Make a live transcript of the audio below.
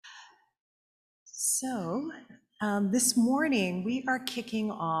So, this morning we are kicking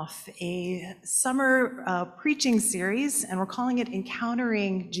off a summer preaching series, and we're calling it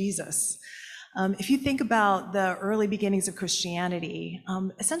Encountering Jesus. If you think about the early beginnings of Christianity,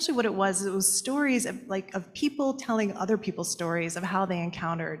 essentially what it was stories of people telling other people's stories of how they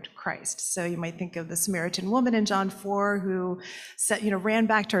encountered Christ. So you might think of the Samaritan woman in John 4 who said, ran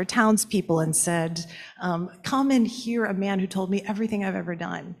back to her townspeople and said, "Come and hear a man who told me everything I've ever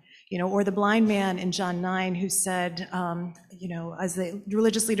done." Or the blind man in John 9 who said, as the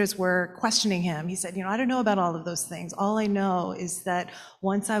religious leaders were questioning him, he said, "I don't know about all of those things. All I know is that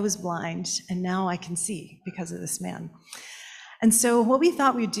once I was blind and now I can see because of this man." And so what we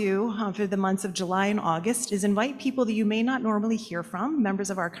thought we'd do for the months of July and August is invite people that you may not normally hear from, members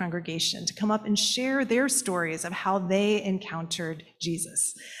of our congregation, to come up and share their stories of how they encountered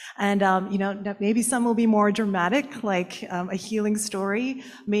Jesus. And, maybe some will be more dramatic, like a healing story.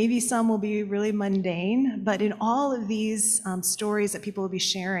 Maybe some will be really mundane. But in all of these stories that people will be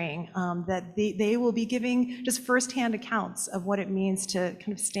sharing, that they will be giving just firsthand accounts of what it means to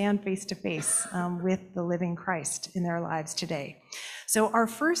kind of stand face to face with the living Christ in their lives today. So our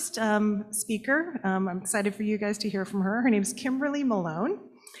first speaker, I'm excited for you guys to hear from her. Her name is Kimberly Malone.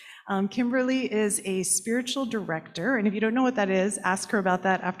 Kimberly is a spiritual director, and if you don't know what that is, ask her about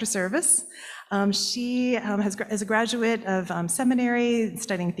that after service. She is a graduate of seminary,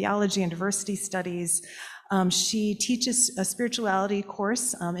 studying theology and diversity studies. She teaches a spirituality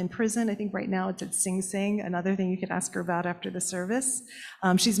course in prison. I think right now it's at Sing Sing, another thing you could ask her about after the service.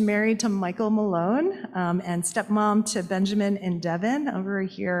 She's married to Michael Malone and stepmom to Benjamin and Devin over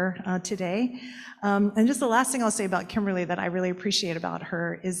here today. And just the last thing I'll say about Kimberly that I really appreciate about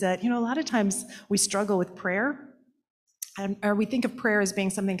her is that, a lot of times we struggle with prayer. Or we think of prayer as being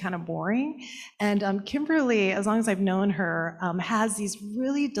something kind of boring. And Kimberly, as long as I've known her, has these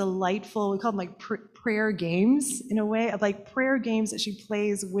really delightful, we call them like prayer games, in a way of like prayer games that she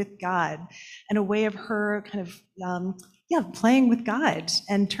plays with God, and a way of her kind of playing with God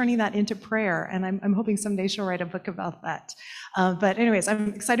and turning that into prayer. And I'm hoping someday she'll write a book about that. But anyways,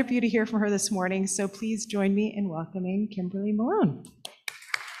 I'm excited for you to hear from her this morning. So please join me in welcoming Kimberly Malone.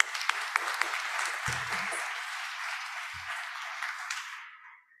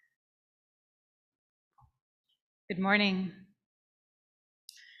 Good morning.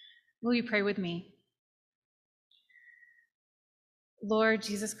 Will you pray with me? Lord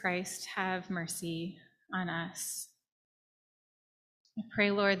Jesus Christ, have mercy on us. I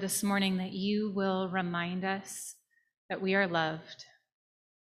pray, Lord, this morning that you will remind us that we are loved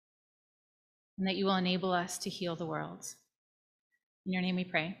and that you will enable us to heal the world. In your name we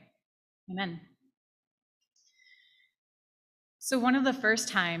pray. Amen. So one of the first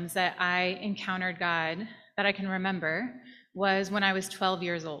times that I encountered God that I can remember was when I was 12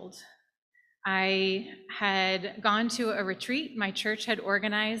 years old. I had gone to a retreat. My church had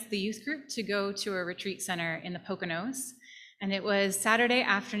organized the youth group to go to a retreat center in the Poconos, and it was Saturday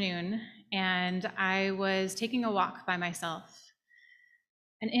afternoon, and I was taking a walk by myself.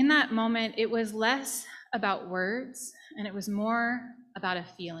 And in that moment, it was less about words, and it was more about a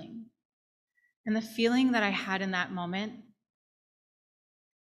feeling. And the feeling that I had in that moment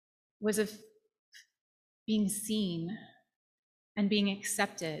was of being seen and being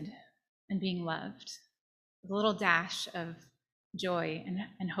accepted and being loved, with a little dash of joy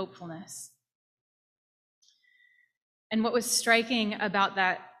and hopefulness. And what was striking about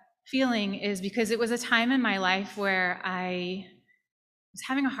that feeling is because it was a time in my life where I was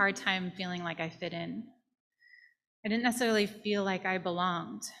having a hard time feeling like I fit in. I didn't necessarily feel like I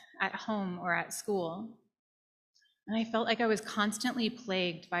belonged at home or at school. And I felt like I was constantly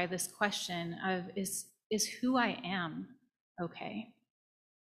plagued by this question of, is who I am okay?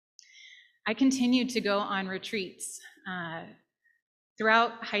 I continued to go on retreats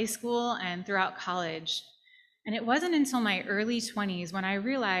throughout high school and throughout college. And it wasn't until my early 20s when I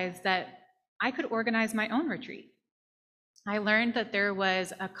realized that I could organize my own retreat. I learned that there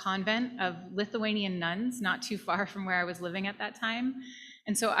was a convent of Lithuanian nuns not too far from where I was living at that time.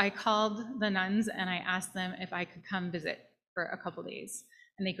 And so I called the nuns and I asked them if I could come visit for a couple days,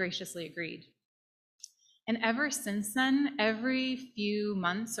 and they graciously agreed. And ever since then, every few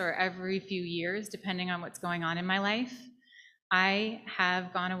months or every few years, depending on what's going on in my life, I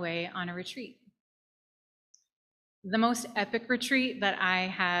have gone away on a retreat. The most epic retreat that I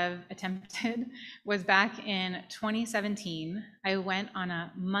have attempted was back in 2017. I went on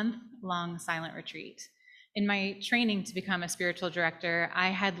a month-long silent retreat. In my training to become a spiritual director, I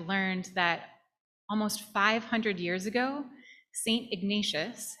had learned that almost 500 years ago, Saint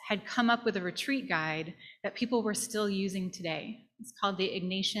Ignatius had come up with a retreat guide that people were still using today. It's called the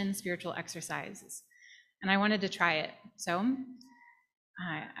Ignatian Spiritual Exercises, and I wanted to try it. So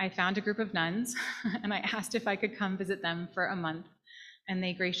I found a group of nuns, and I asked if I could come visit them for a month, and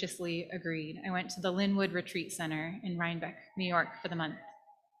they graciously agreed. I went to the Linwood Retreat Center in Rhinebeck, New York, for the month.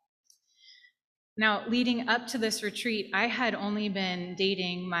 Now, leading up to this retreat, I had only been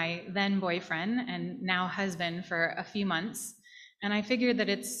dating my then boyfriend and now husband for a few months, and I figured that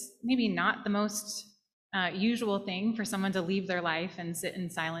it's maybe not the most usual thing for someone to leave their life and sit in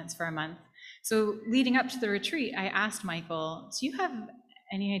silence for a month. So leading up to the retreat, I asked Michael, do you have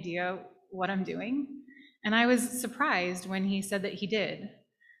any idea what I'm doing? And I was surprised when he said that he did.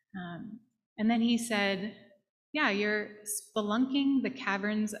 And then he said, yeah, you're spelunking the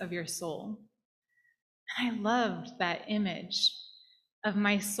caverns of your soul. And I loved that image of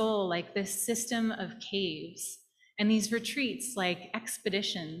my soul like this system of caves, and these retreats like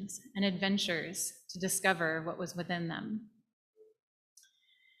expeditions and adventures to discover what was within them.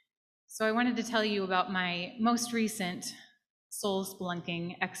 So I wanted to tell you about my most recent soul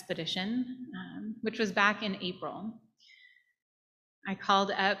spelunking expedition, which was back in April. I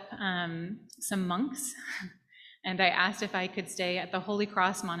called up some monks and I asked if I could stay at the Holy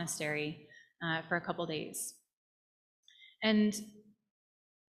Cross Monastery for a couple days. And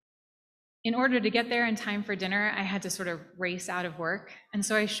in order to get there in time for dinner, I had to sort of race out of work. And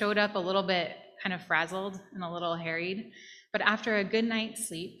so I showed up a little bit kind of frazzled and a little harried. But after a good night's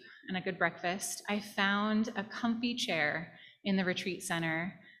sleep and a good breakfast, I found a comfy chair in the retreat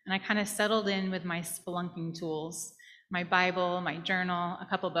center, and I kind of settled in with my spelunking tools, my Bible, my journal, a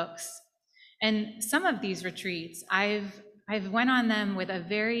couple books. And some of these retreats, I've went on them with a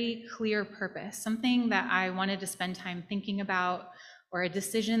very clear purpose, something that I wanted to spend time thinking about, or a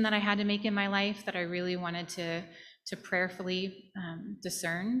decision that I had to make in my life that I really wanted to prayerfully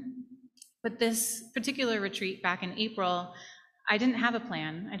discern. But this particular retreat back in April, I didn't have a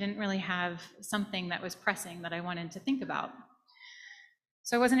plan. I didn't really have something that was pressing that I wanted to think about.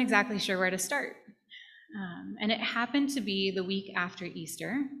 So I wasn't exactly sure where to start. And it happened to be the week after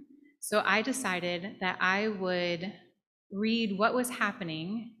Easter. So I decided that I would read what was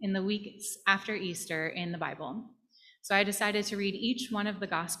happening in the weeks after Easter in the Bible. So I decided to read each one of the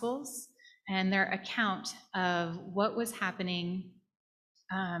Gospels and their account of what was happening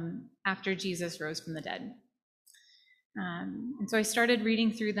after Jesus rose from the dead. And so I started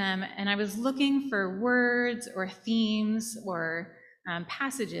reading through them, and I was looking for words or themes or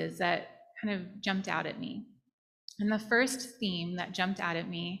passages that kind of jumped out at me. And the first theme that jumped out at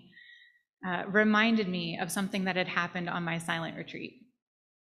me reminded me of something that had happened on my silent retreat.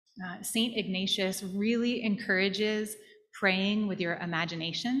 St. Ignatius really encourages praying with your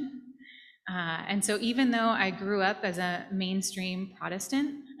imagination. And so even though I grew up as a mainstream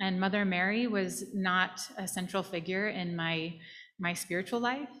Protestant and Mother Mary was not a central figure in my spiritual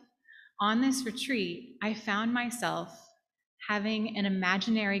life, on this retreat, I found myself having an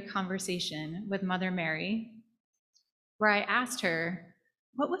imaginary conversation with Mother Mary where I asked her,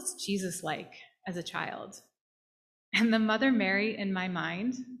 what was Jesus like as a child? And the Mother Mary in my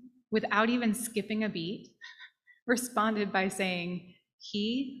mind, without even skipping a beat, responded by saying,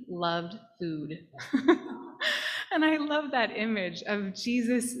 he loved food. And I love that image of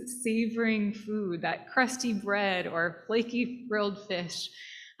Jesus savoring food, that crusty bread or flaky grilled fish.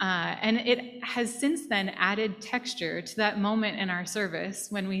 And it has since then added texture to that moment in our service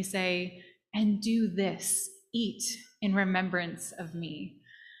when we say, and do this, eat in remembrance of me.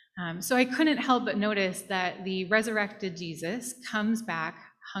 So I couldn't help but notice that the resurrected Jesus comes back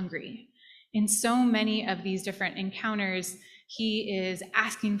hungry. In so many of these different encounters, he is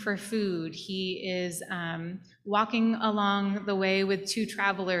asking for food. He is walking along the way with two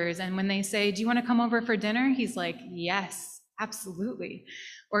travelers. And when they say, do you want to come over for dinner? He's like, yes, absolutely.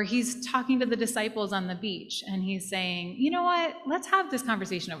 Or he's talking to the disciples on the beach and he's saying, you know what, let's have this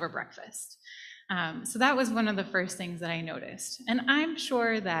conversation over breakfast. So that was one of the first things that I noticed. And I'm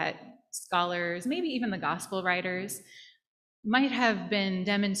sure that scholars, maybe even the gospel writers, might have been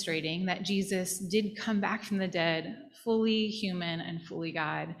demonstrating that Jesus did come back from the dead, fully human and fully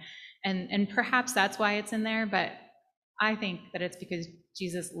God. And perhaps that's why it's in there, but I think that it's because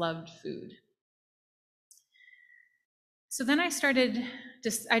Jesus loved food. So then I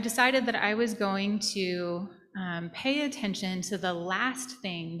decided that I was going to pay attention to the last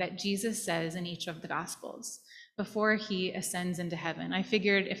thing that Jesus says in each of the Gospels before he ascends into heaven. I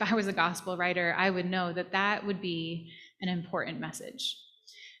figured if I was a gospel writer, I would know that that would be an important message.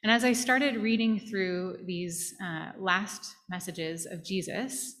 And as I started reading through these last messages of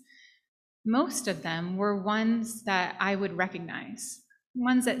Jesus, most of them were ones that I would recognize,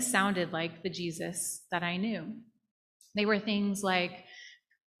 ones that sounded like the Jesus that I knew. They were things like,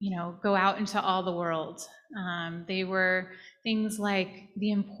 go out into all the world. They were things like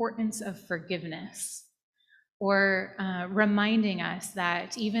the importance of forgiveness, or reminding us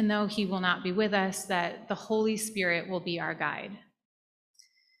that even though he will not be with us, that the Holy Spirit will be our guide.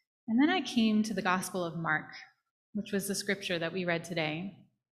 And then I came to the Gospel of Mark, which was the scripture that we read today.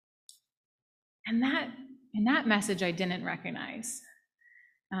 And in that message I didn't recognize.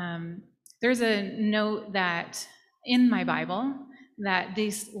 There's a note that in my Bible that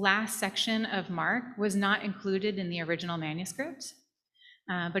this last section of Mark was not included in the original manuscript,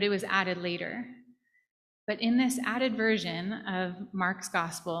 but it was added later. But in this added version of Mark's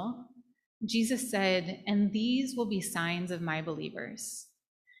gospel, Jesus said, "And these will be signs of my believers.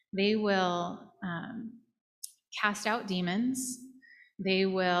 They will cast out demons. They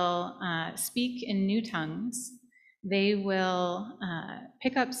will speak in new tongues. They will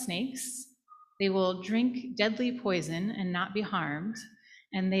pick up snakes. They will drink deadly poison and not be harmed.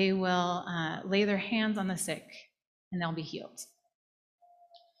 And they will lay their hands on the sick and they'll be healed."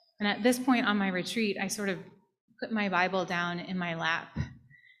 And at this point on my retreat, I sort of put my Bible down in my lap.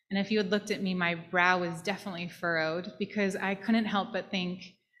 And if you had looked at me, my brow was definitely furrowed, because I couldn't help but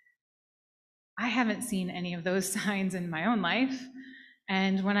think, I haven't seen any of those signs in my own life.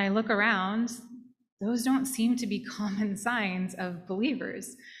 And when I look around, those don't seem to be common signs of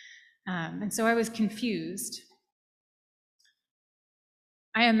believers. And so I was confused.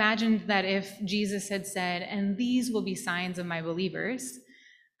 I imagined that if Jesus had said, "And these will be signs of my believers,"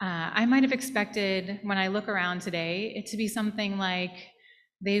 I might have expected, when I look around today, it to be something like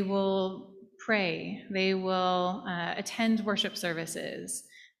they will pray, they will attend worship services,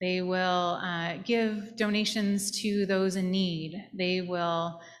 they will give donations to those in need, they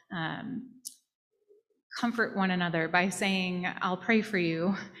will comfort one another by saying, "I'll pray for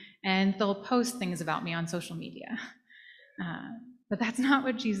you," and they'll post things about me on social media. But that's not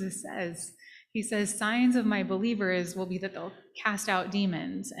what Jesus says. He says, signs of my believers will be that they'll cast out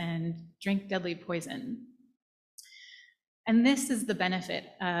demons and drink deadly poison. And this is the benefit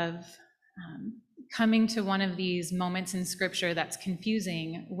of coming to one of these moments in Scripture that's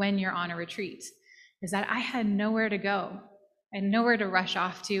confusing when you're on a retreat, is that I had nowhere to go and nowhere to rush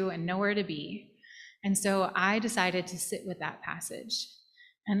off to and nowhere to be. And so I decided to sit with that passage.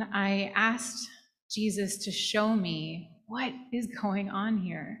 And I asked Jesus to show me, what is going on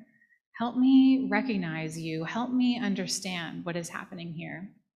here? Help me recognize you. Help me understand what is happening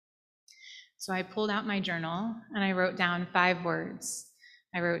here. So I pulled out my journal and I wrote down 5 words.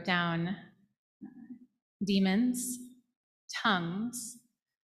 I wrote down demons, tongues,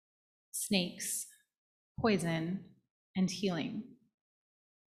 snakes, poison, and healing.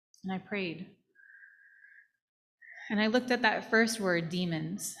 And I prayed. And I looked at that first word,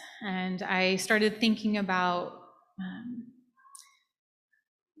 demons, and I started thinking about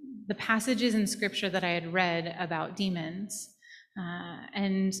the passages in Scripture that I had read about demons.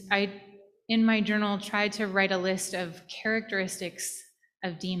 And I, in my journal, tried to write a list of characteristics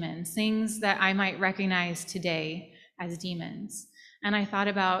of demons, things that I might recognize today as demons. And I thought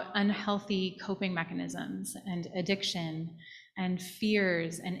about unhealthy coping mechanisms and addiction and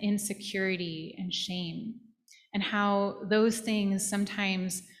fears and insecurity and shame, and how those things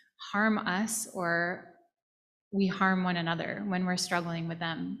sometimes harm us or we harm one another when we're struggling with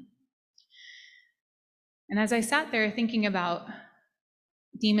them. And as I sat there thinking about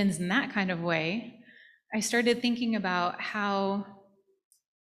demons in that kind of way, I started thinking about how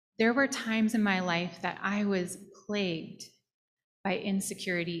there were times in my life that I was plagued by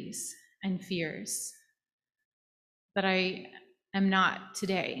insecurities and fears that I am not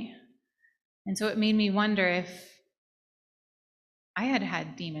today. And so it made me wonder if I had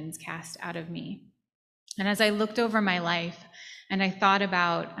had demons cast out of me. And as I looked over my life and I thought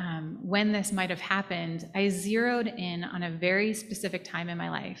about when this might have happened, I zeroed in on a very specific time in my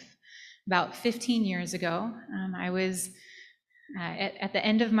life. About 15 years ago, I was at the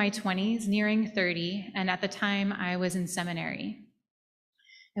end of my 20s, nearing 30, and at the time I was in seminary.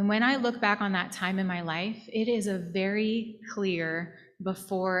 And when I look back on that time in my life, it is a very clear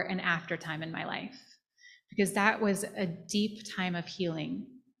before and after time in my life, because that was a deep time of healing.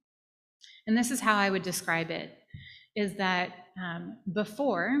 And this is how I would describe it, is that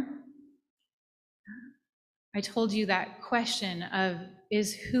before, I told you that question of,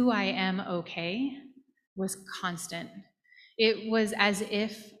 is who I am okay, was constant. It was as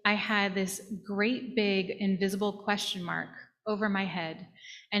if I had this great big invisible question mark over my head.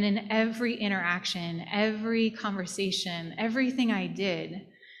 And in every interaction, every conversation, everything I did,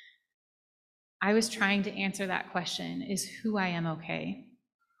 I was trying to answer that question, is who I am okay?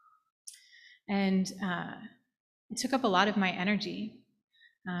 And it took up a lot of my energy.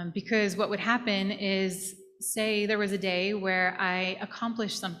 Because what would happen is, say there was a day where I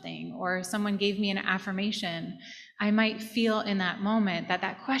accomplished something or someone gave me an affirmation, I might feel in that moment that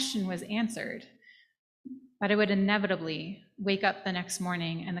that question was answered, but I would inevitably wake up the next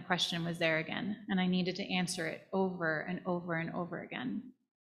morning and the question was there again, and I needed to answer it over and over and over again.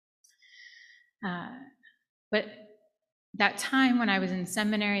 But that time when I was in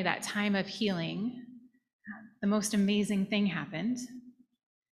seminary, that time of healing, the most amazing thing happened.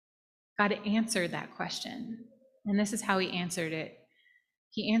 God answered that question, and this is how he answered it.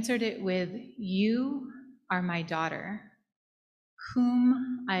 He answered it with, "You are my daughter,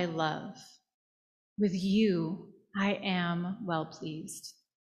 whom I love. With you I am well pleased."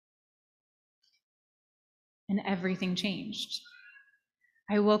 And everything changed.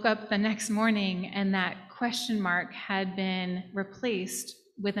 I woke up the next morning and that question mark had been replaced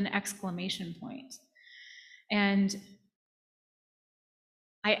with an exclamation point. And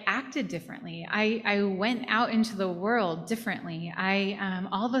I acted differently. I went out into the world differently. I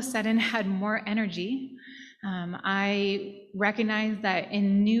all of a sudden had more energy. I recognized that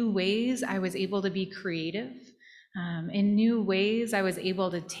in new ways I was able to be creative. In new ways I was able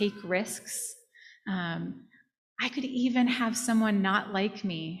to take risks. I could even have someone not like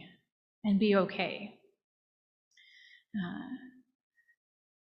me and be okay.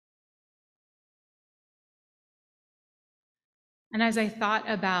 And as I thought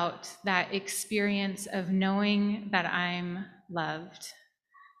about that experience of knowing that I'm loved,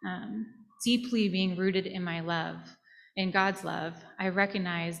 deeply being rooted in my love, in God's love, I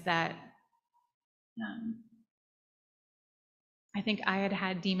recognized that I think I had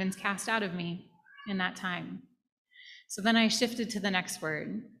had demons cast out of me in that time. So then I shifted to the next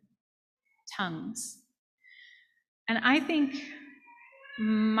word, tongues. And I think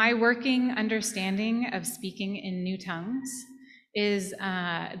my working understanding of speaking in new tongues is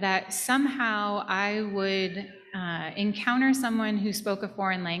that somehow I would encounter someone who spoke a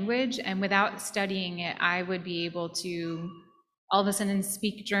foreign language, and without studying it, I would be able to all of a sudden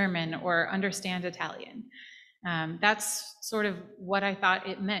speak German or understand Italian. That's sort of what I thought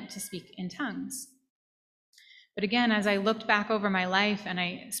it meant to speak in tongues. But again, as I looked back over my life, and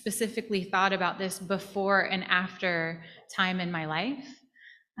I specifically thought about this before and after time in my life,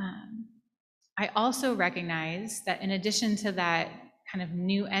 I also recognized that in addition to that kind of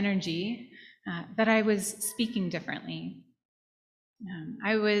new energy, that I was speaking differently.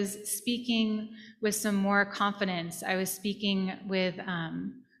 I was speaking with some more confidence. I was speaking with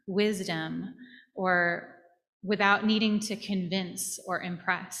wisdom, or without needing to convince or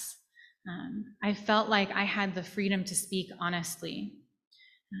impress. I felt like I had the freedom to speak honestly.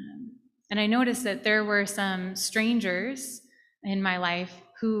 And I noticed that there were some strangers in my life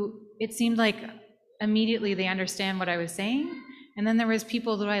who it seemed like immediately they understand what I was saying. And then there was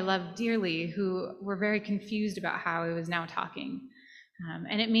people that I loved dearly who were very confused about how I was now talking.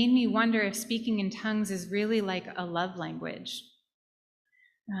 And it made me wonder if speaking in tongues is really like a love language.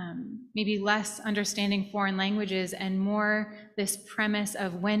 Maybe less understanding foreign languages and more this premise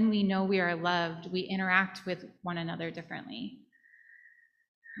of when we know we are loved, we interact with one another differently.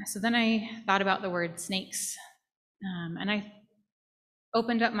 So then I thought about the word snakes, and I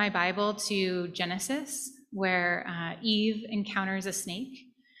opened up my Bible to Genesis, where Eve encounters a snake.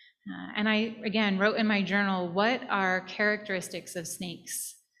 And I, again, wrote in my journal, what are characteristics of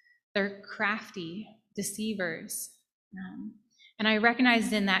snakes? They're crafty, deceivers. And I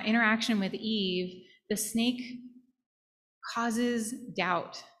recognized in that interaction with Eve, the snake causes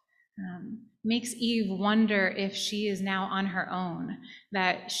doubt, makes Eve wonder if she is now on her own,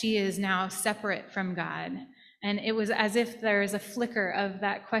 that she is now separate from God. And it was as if there is a flicker of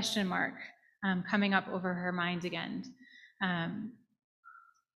that question mark coming up over her mind again.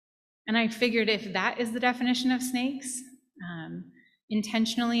 And I figured if that is the definition of snakes,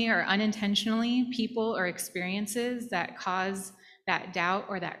 intentionally or unintentionally, people or experiences that cause that doubt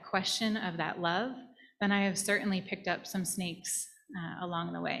or that question of that love, then I have certainly picked up some snakes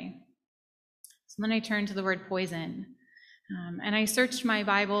along the way. So then I turned to the word poison. And I searched my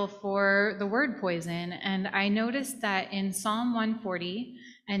Bible for the word poison, and I noticed that in Psalm 140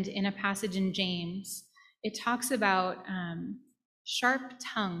 and in a passage in James, it talks about sharp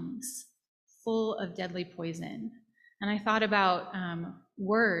tongues full of deadly poison. And I thought about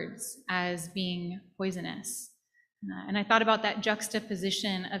words as being poisonous. And I thought about that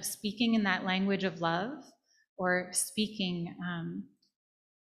juxtaposition of speaking in that language of love or speaking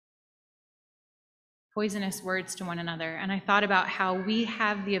poisonous words to one another. And I thought about how we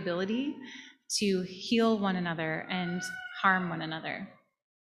have the ability to heal one another and harm one another.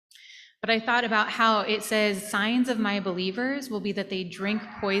 But I thought about how it says signs of my believers will be that they drink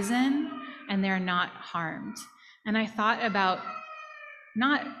poison and they're not harmed. And I thought about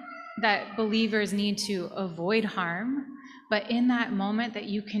not that believers need to avoid harm, but in that moment that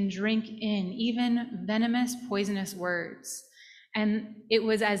you can drink in even venomous, poisonous words. And it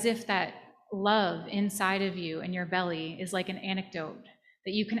was as if that love inside of you and your belly is like an antidote,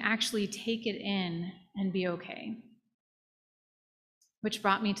 that you can actually take it in and be okay. Which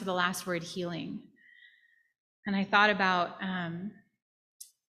brought me to the last word, healing. And I thought about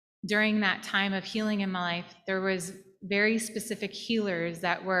during that time of healing in my life, there was very specific healers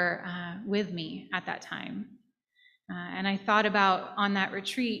that were with me at that time. And I thought about on that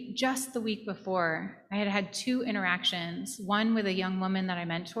retreat, just the week before, I had had 2 interactions, one with a young woman that I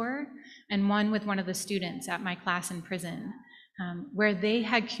mentor, and one with one of the students at my class in prison, where they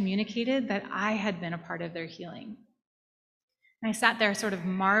had communicated that I had been a part of their healing. And I sat there sort of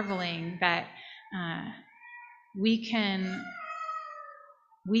marveling that we can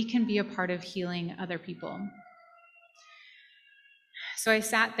be a part of healing other people. So I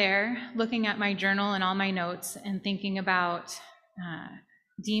sat there looking at my journal and all my notes and thinking about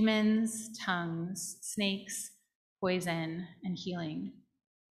demons, tongues, snakes, poison, and healing.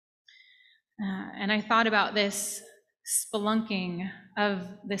 And I thought about this spelunking of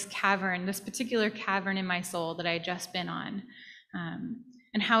this cavern, this particular cavern in my soul that I had just been on,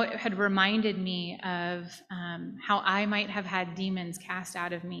 and how it had reminded me of how I might have had demons cast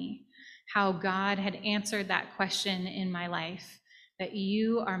out of me, how God had answered that question in my life, that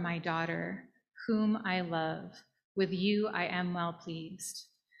you are my daughter, whom I love. With you I am well pleased.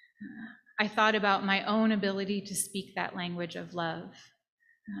 I thought about my own ability to speak that language of love,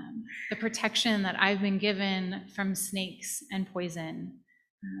 the protection that I've been given from snakes and poison,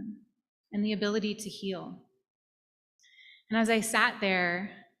 and the ability to heal. And as I sat there,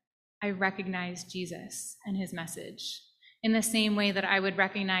 I recognized Jesus and his message in the same way that I would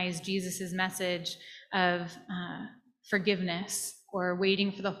recognize Jesus's message of forgiveness or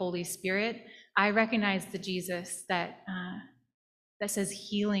waiting for the Holy Spirit. I recognize the Jesus that says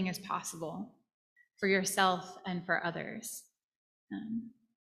healing is possible for yourself and for others.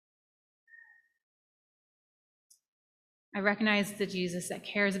 I recognize the Jesus that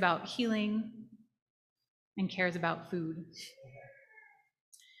cares about healing and cares about food.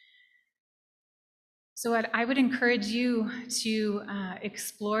 So I would encourage you to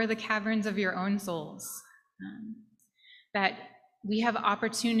explore the caverns of your own souls, that we have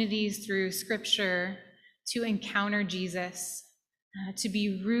opportunities through Scripture to encounter Jesus, to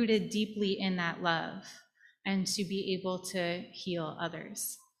be rooted deeply in that love, and to be able to heal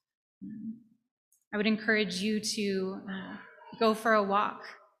others. I would encourage you to go for a walk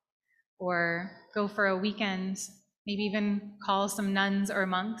or go for a weekend, maybe even call some nuns or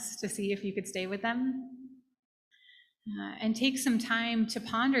monks to see if you could stay with them. And take some time to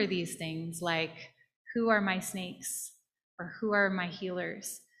ponder these things like, who are my snakes or who are my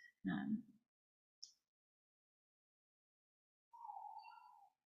healers?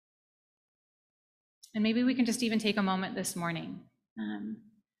 And maybe we can just even take a moment this morning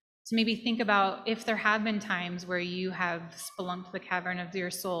to maybe think about if there have been times where you have spelunked the cavern of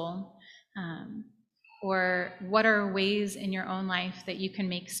your soul, or what are ways in your own life that you can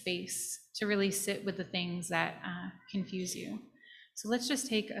make space to really sit with the things that confuse you. So let's just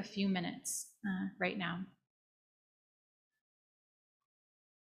take a few minutes right now.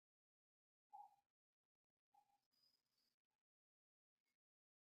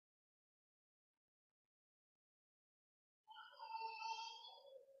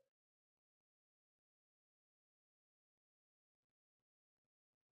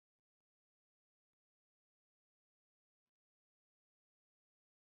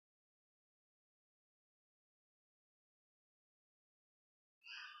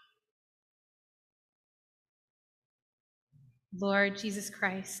 Lord Jesus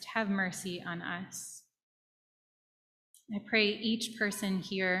Christ, have mercy on us. I pray each person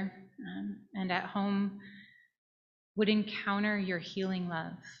here and at home would encounter your healing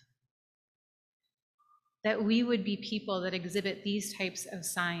love, that we would be people that exhibit these types of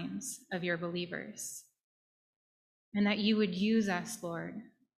signs of your believers, and that you would use us, Lord,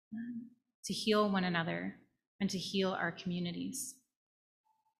 to heal one another and to heal our communities.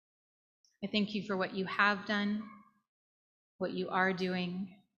 I thank you for what you have done, what you are doing,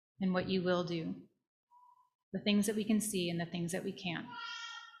 and what you will do, the things that we can see and the things that we can't.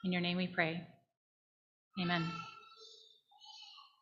 In your name we pray. Amen.